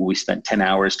we spent 10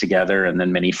 hours together, and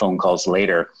then many phone calls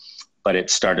later. But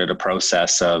it started a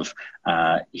process of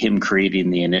him creating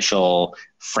the initial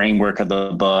framework of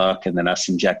the book, and then us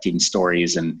injecting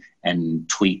stories and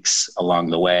tweaks along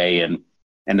the way, and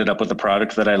ended up with a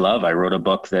product that I love. I wrote a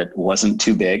book that wasn't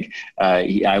too big.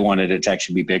 I wanted it to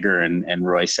actually be bigger. And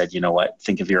Roy said, you know what,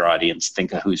 think of your audience,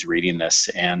 think of who's reading this.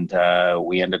 And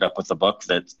we ended up with a book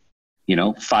that,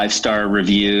 5-star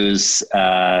reviews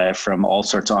from all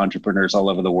sorts of entrepreneurs all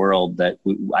over the world, that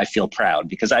I feel proud,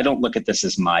 because I don't look at this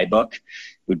as my book. It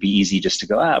would be easy just to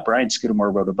go, Brian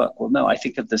Scudamore wrote a book. Well, no, I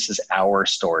think of this as our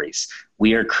stories.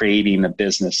 We are creating a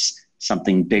business,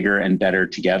 something bigger and better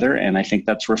together. And I think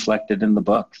that's reflected in the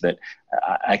book, that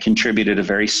I contributed a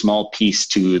very small piece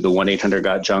to the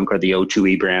 1-800-GOT-JUNK or the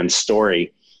O2E brand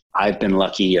story. I've been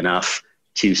lucky enough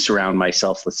to surround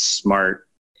myself with smart,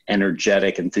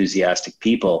 energetic, enthusiastic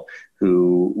people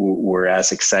who were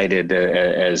as excited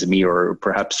as me, or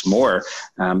perhaps more,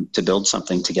 to build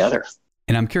something together.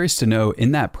 And I'm curious to know,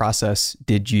 in that process,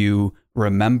 did you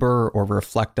remember or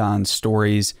reflect on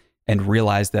stories and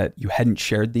realize that you hadn't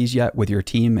shared these yet with your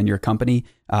team and your company?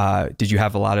 Did you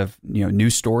have a lot of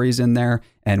news stories in there?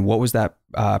 And what was that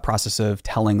process of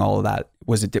telling all of that?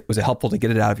 Was it helpful to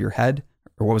get it out of your head,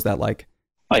 or what was that like?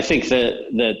 I think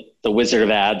that the Wizard of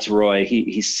Ads, Roy,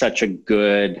 he's such a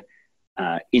good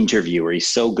interviewer. He's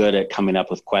so good at coming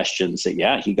up with questions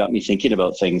that, he got me thinking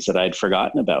about things that I'd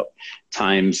forgotten about.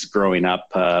 Times growing up,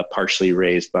 partially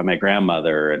raised by my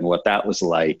grandmother, and what that was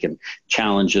like, and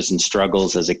challenges and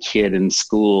struggles as a kid in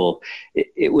school.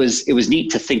 It was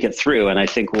neat to think it through. And I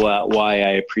think why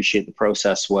I appreciate the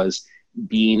process was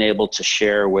being able to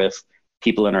share with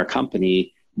people in our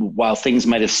company, while things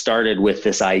might have started with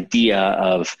this idea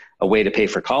of a way to pay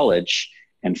for college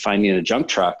and finding a junk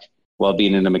truck while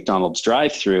being in a McDonald's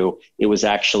drive-through, it was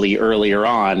actually earlier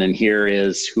on. And here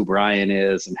is who Brian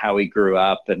is and how he grew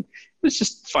up. And it was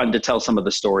just fun to tell some of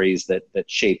the stories that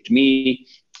shaped me,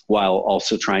 while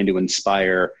also trying to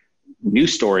inspire new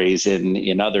stories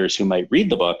in others who might read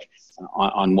the book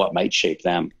on what might shape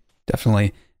them.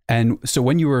 Definitely. And so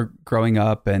when you were growing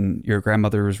up and your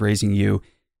grandmother was raising you,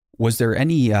 was there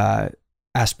any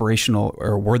aspirational,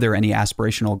 or were there any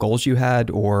aspirational goals you had,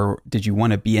 or did you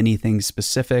want to be anything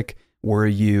specific? Were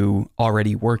you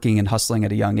already working and hustling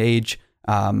at a young age?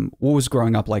 What was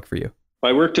growing up like for you?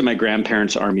 I worked in my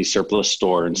grandparents' Army surplus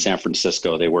store in San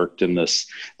Francisco. They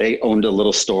owned a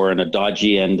little store in a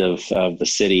dodgy end of the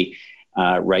city,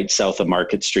 right south of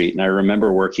Market Street. And I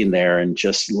remember working there and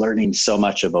just learning so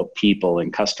much about people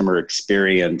and customer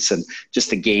experience, and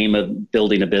just the game of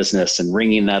building a business and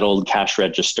ringing that old cash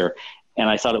register. And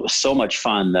I thought it was so much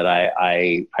fun that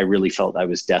I really felt I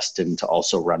was destined to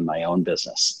also run my own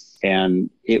business. And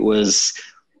it was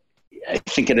I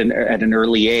think at an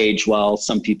early age, while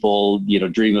some people,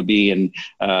 dream of being,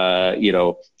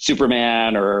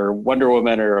 Superman or Wonder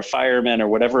Woman or a fireman or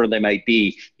whatever they might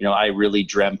be, I really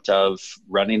dreamt of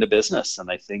running a business.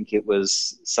 And I think it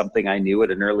was something I knew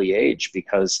at an early age,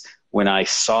 because when I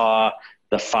saw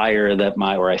the fire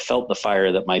I felt the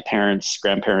fire that my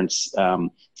grandparents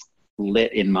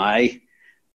lit in my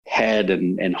head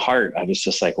and heart, I was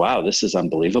just like, wow, this is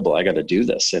unbelievable. I got to do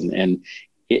this. And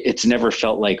it's never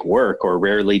felt like work, or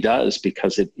rarely does,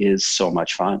 because it is so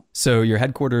much fun. So your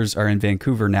headquarters are in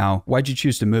Vancouver now. Why'd you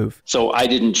choose to move? So I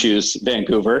didn't choose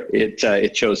Vancouver.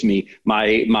 It chose me.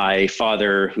 My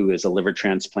father, who is a liver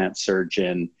transplant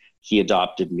surgeon, he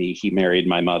adopted me. He married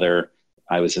my mother.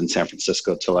 I was in San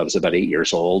Francisco till I was about 8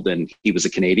 years old, and he was a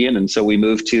Canadian. And so we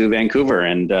moved to Vancouver,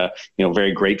 and,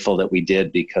 very grateful that we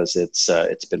did, because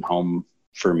it's been home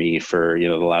for me for, the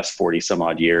last 40 some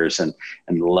odd years, and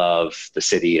love the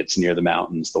city. It's near the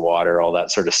mountains, the water, all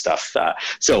that sort of stuff.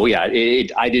 So yeah,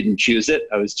 I didn't choose it.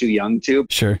 I was too young to.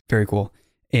 Sure. Very cool.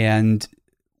 And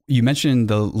you mentioned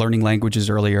the learning languages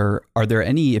earlier. Are there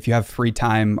any, if you have free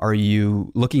time, are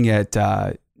you looking at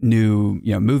new,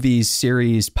 movies,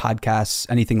 series, podcasts,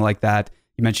 anything like that?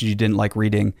 You mentioned you didn't like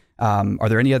reading. Are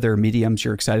there any other mediums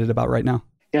you're excited about right now?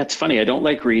 Yeah, it's funny. I don't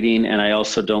like reading, and I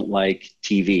also don't like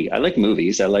TV. I like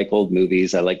movies. I like old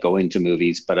movies. I like going to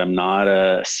movies, but I'm not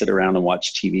a sit around and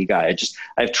watch TV guy.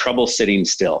 I have trouble sitting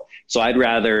still. So I'd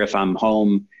rather, if I'm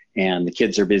home and the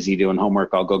kids are busy doing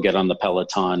homework, I'll go get on the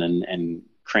Peloton and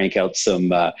crank out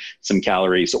some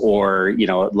calories, or,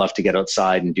 I'd love to get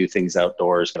outside and do things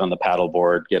outdoors, get on the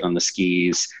paddleboard, get on the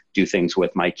skis, do things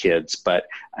with my kids. But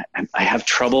I have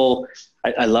trouble.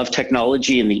 I love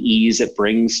technology and the ease it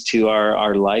brings to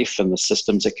our life and the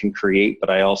systems it can create,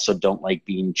 but I also don't like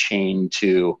being chained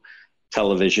to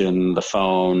television, the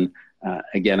phone.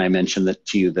 Again, I mentioned that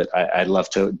to you, that I love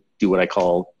to do what I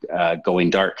call going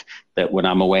dark, that when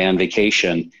I'm away on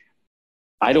vacation,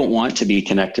 I don't want to be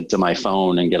connected to my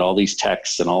phone and get all these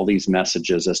texts and all these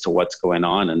messages as to what's going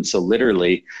on. And so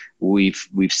literally we've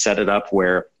set it up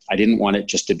where I didn't want it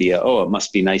just to be it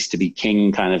must be nice to be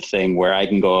king kind of thing, where I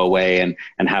can go away and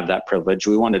have that privilege.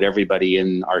 We wanted everybody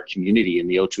in our community, in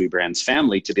the O2E Brands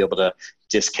family, to be able to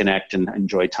disconnect and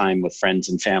enjoy time with friends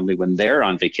and family when they're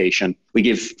on vacation. We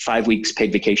give 5 weeks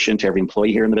paid vacation to every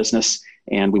employee here in the business,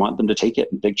 and we want them to take it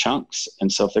in big chunks.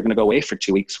 And so if they're going to go away for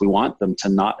 2 weeks, we want them to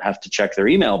not have to check their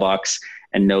email box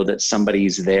and know that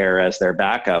somebody's there as their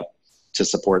backup to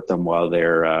support them while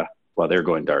they're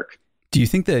going dark. Do you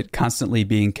think that constantly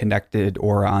being connected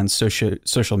or on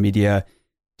social media,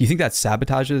 do you think that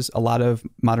sabotages a lot of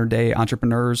modern day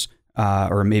entrepreneurs,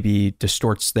 or maybe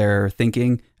distorts their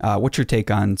thinking? What's your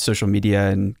take on social media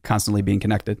and constantly being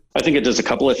connected? I think it does a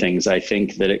couple of things. I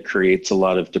think that it creates a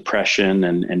lot of depression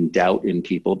and doubt in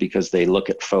people, because they look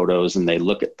at photos and they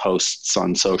look at posts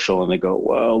on social and they go,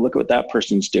 whoa, look at what that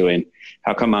person's doing.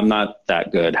 How come I'm not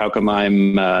that good? How come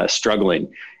I'm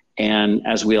struggling? And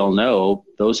as we all know,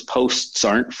 those posts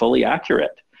aren't fully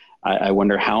accurate. I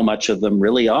wonder how much of them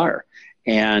really are.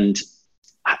 And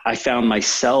I found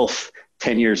myself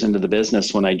 10 years into the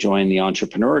business, when I joined the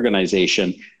Entrepreneur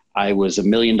Organization, I was $1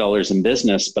 million in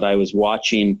business, but I was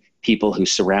watching people who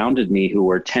surrounded me who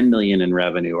were 10 million in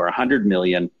revenue or 100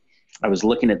 million. I was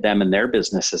looking at them and their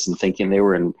businesses and thinking they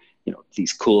were in,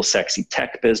 these cool, sexy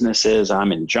tech businesses.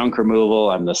 I'm in junk removal.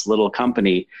 I'm this little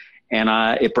company. And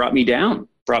it brought me down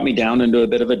into a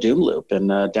bit of a doom loop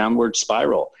and a downward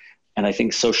spiral. And I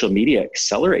think social media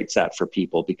accelerates that for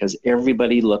people, because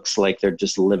everybody looks like they're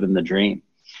just living the dream.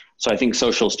 So I think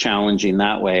social's challenging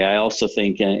that way. I also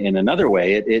think in another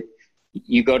way,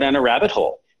 you go down a rabbit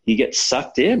hole, you get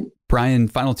sucked in. Brian,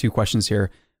 final 2 questions here.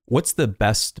 What's the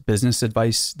best business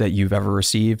advice that you've ever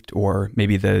received, or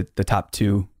maybe the top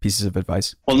 2 pieces of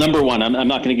advice? Well, number one, I'm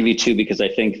not going to give you 2, because I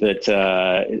think that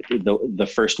the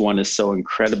first one is so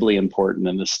incredibly important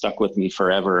and has stuck with me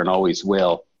forever and always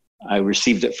will. I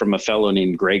received it from a fellow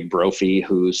named Greg Brophy,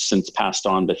 who's since passed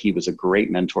on, but he was a great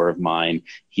mentor of mine.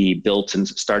 He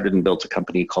started and built a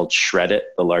company called Shred It,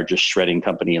 the largest shredding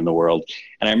company in the world.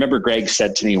 And I remember Greg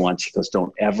said to me once, he goes,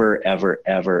 don't ever, ever,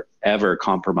 ever, ever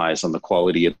compromise on the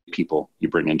quality of people you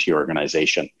bring into your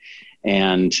organization.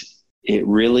 And it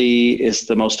really is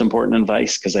the most important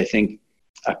advice, because I think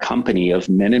a company of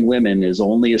men and women is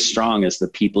only as strong as the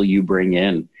people you bring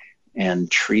in,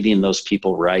 and treating those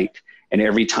people right. And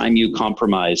every time you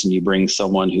compromise and you bring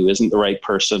someone who isn't the right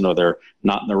person, or they're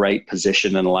not in the right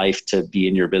position in life to be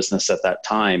in your business at that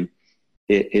time,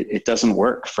 it doesn't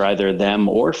work for either them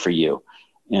or for you.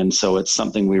 And so it's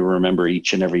something we remember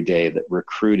each and every day, that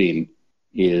recruiting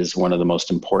is one of the most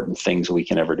important things we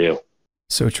can ever do.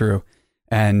 So true.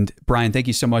 And Brian, thank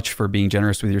you so much for being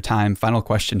generous with your time. Final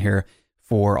question here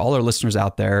for all our listeners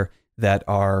out there that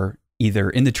are either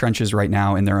in the trenches right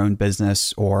now in their own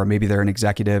business, or maybe they're an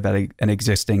executive at an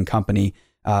existing company.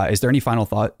 Is there any final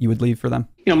thought you would leave for them?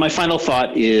 My final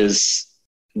thought is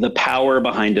the power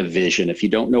behind a vision. If you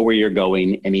don't know where you're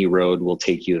going, any road will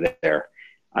take you there.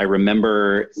 I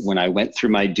remember when I went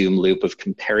through my doom loop of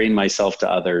comparing myself to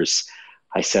others,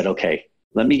 I said, okay,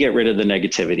 let me get rid of the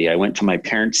negativity. I went to my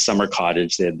parents' summer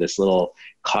cottage. They had this little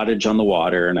cottage on the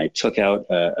water, and I took out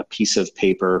a piece of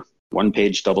paper, one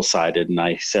page double-sided, and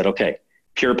I said, okay,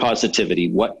 pure positivity.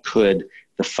 What could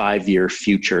the 5-year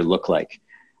future look like?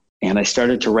 And I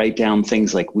started to write down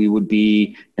things like we would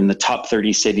be in the top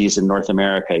 30 cities in North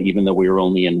America, even though we were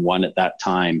only in one at that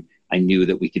time. I knew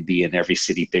that we could be in every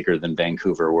city bigger than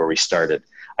Vancouver where we started.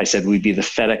 I said we'd be the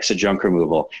FedEx of junk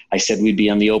removal. I said we'd be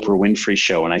on the Oprah Winfrey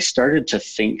Show. And I started to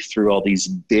think through all these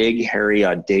big, hairy,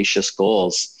 audacious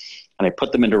goals. And I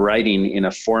put them into writing in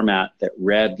a format that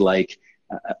read like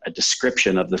a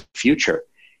description of the future.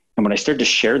 And when I started to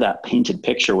share that painted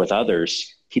picture with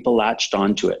others, people latched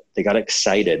onto it. They got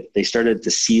excited. They started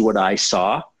to see what I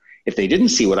saw. If they didn't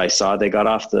see what I saw, they got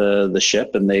off the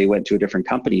ship and they went to a different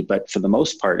company. But for the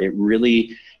most part, it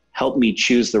really helped me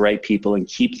choose the right people and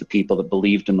keep the people that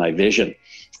believed in my vision.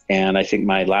 And I think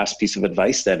my last piece of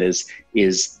advice that is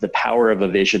the power of a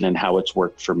vision and how it's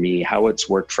worked for me, how it's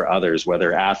worked for others,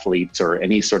 whether athletes or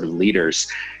any sort of leaders.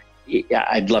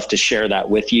 I'd love to share that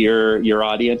with your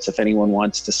audience. If anyone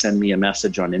wants to send me a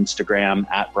message on Instagram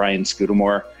at Brian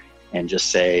Scudamore and just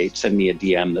send me a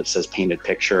DM that says painted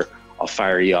picture, I'll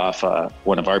fire you off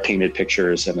one of our painted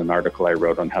pictures and an article I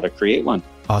wrote on how to create one.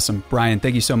 Awesome. Brian,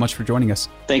 thank you so much for joining us.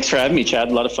 Thanks for having me, Chad.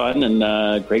 A lot of fun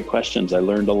and great questions. I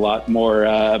learned a lot more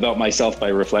about myself by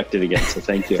reflecting again, so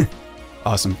thank you.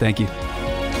 Awesome. Thank you.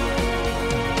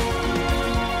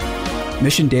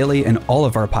 Mission Daily and all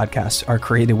of our podcasts are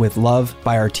created with love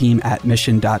by our team at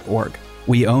mission.org.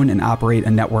 We own and operate a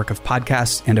network of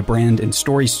podcasts and a brand and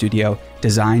story studio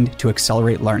designed to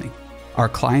accelerate learning. Our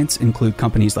clients include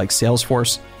companies like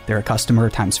Salesforce, they're a customer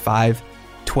times 5,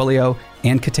 Twilio,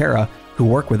 and Katera, who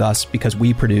work with us because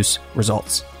we produce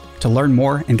results. To learn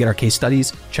more and get our case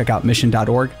studies, check out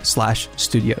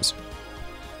mission.org/studios.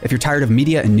 If you're tired of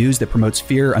media and news that promotes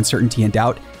fear, uncertainty, and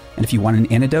doubt, and if you want an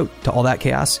antidote to all that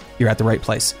chaos, you're at the right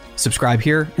place. Subscribe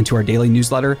here and to our daily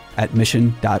newsletter at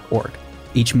mission.org.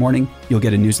 Each morning, you'll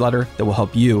get a newsletter that will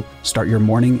help you start your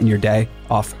morning and your day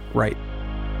off right.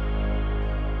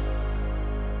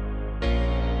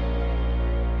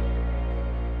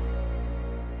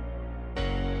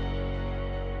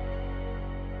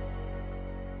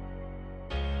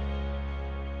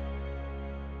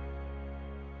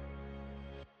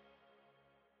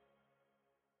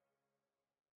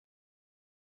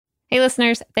 Hey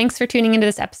listeners, thanks for tuning into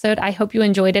this episode. I hope you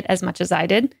enjoyed it as much as I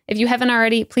did. If you haven't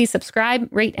already, please subscribe,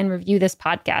 rate, and review this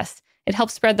podcast. It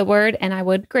helps spread the word, and I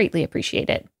would greatly appreciate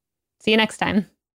it. See you next time.